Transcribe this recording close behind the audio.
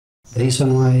The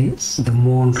reason why the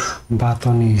mode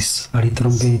button is a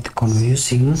little bit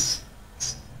confusing: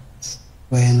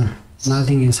 when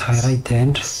nothing is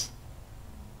highlighted,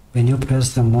 when you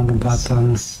press the mode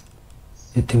button,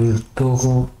 it will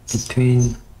toggle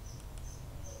between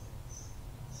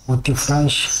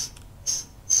multi-flash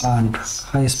and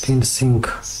high-speed sync.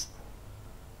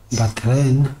 But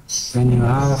then when you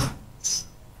have,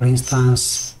 for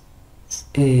instance,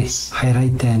 a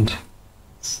highlighted,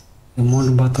 the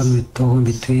mode button will toggle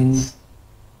between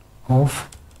off,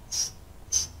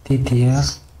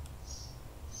 TTL,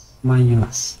 manual,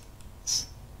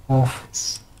 off,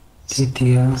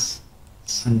 TTL,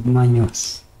 and manual.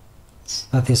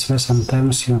 That is where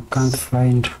sometimes you can't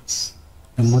find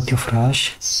the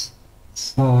multi-flash,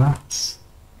 or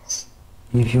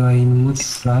if you are in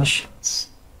multi-flash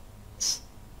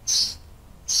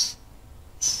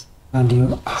and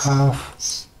you have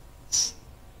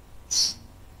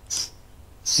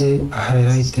a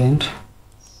highlighted,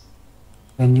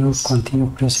 when you continue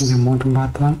pressing the mode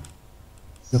button,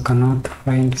 you cannot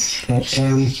find the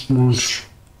M mode.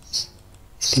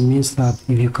 It means that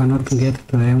if you cannot get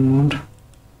to the M mode,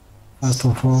 first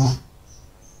of all,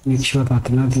 make sure that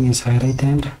nothing is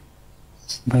highlighted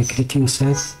by clicking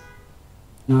set.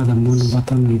 Now the mode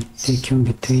button will take you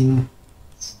between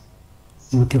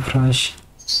multi-flash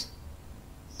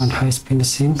and high-speed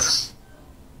sync,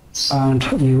 and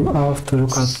you have to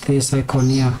look at this icon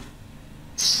here,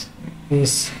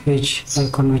 this H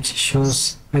icon which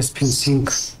shows high-speed sync,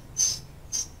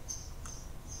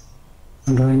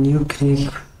 and when you click,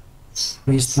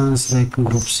 for instance, like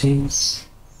group C,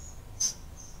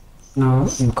 now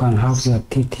you can have your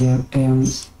TTL, M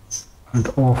and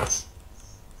off.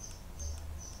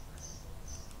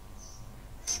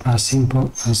 As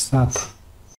simple as that.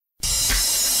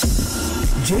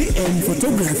 JM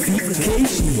Photography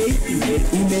KC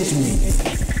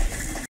Image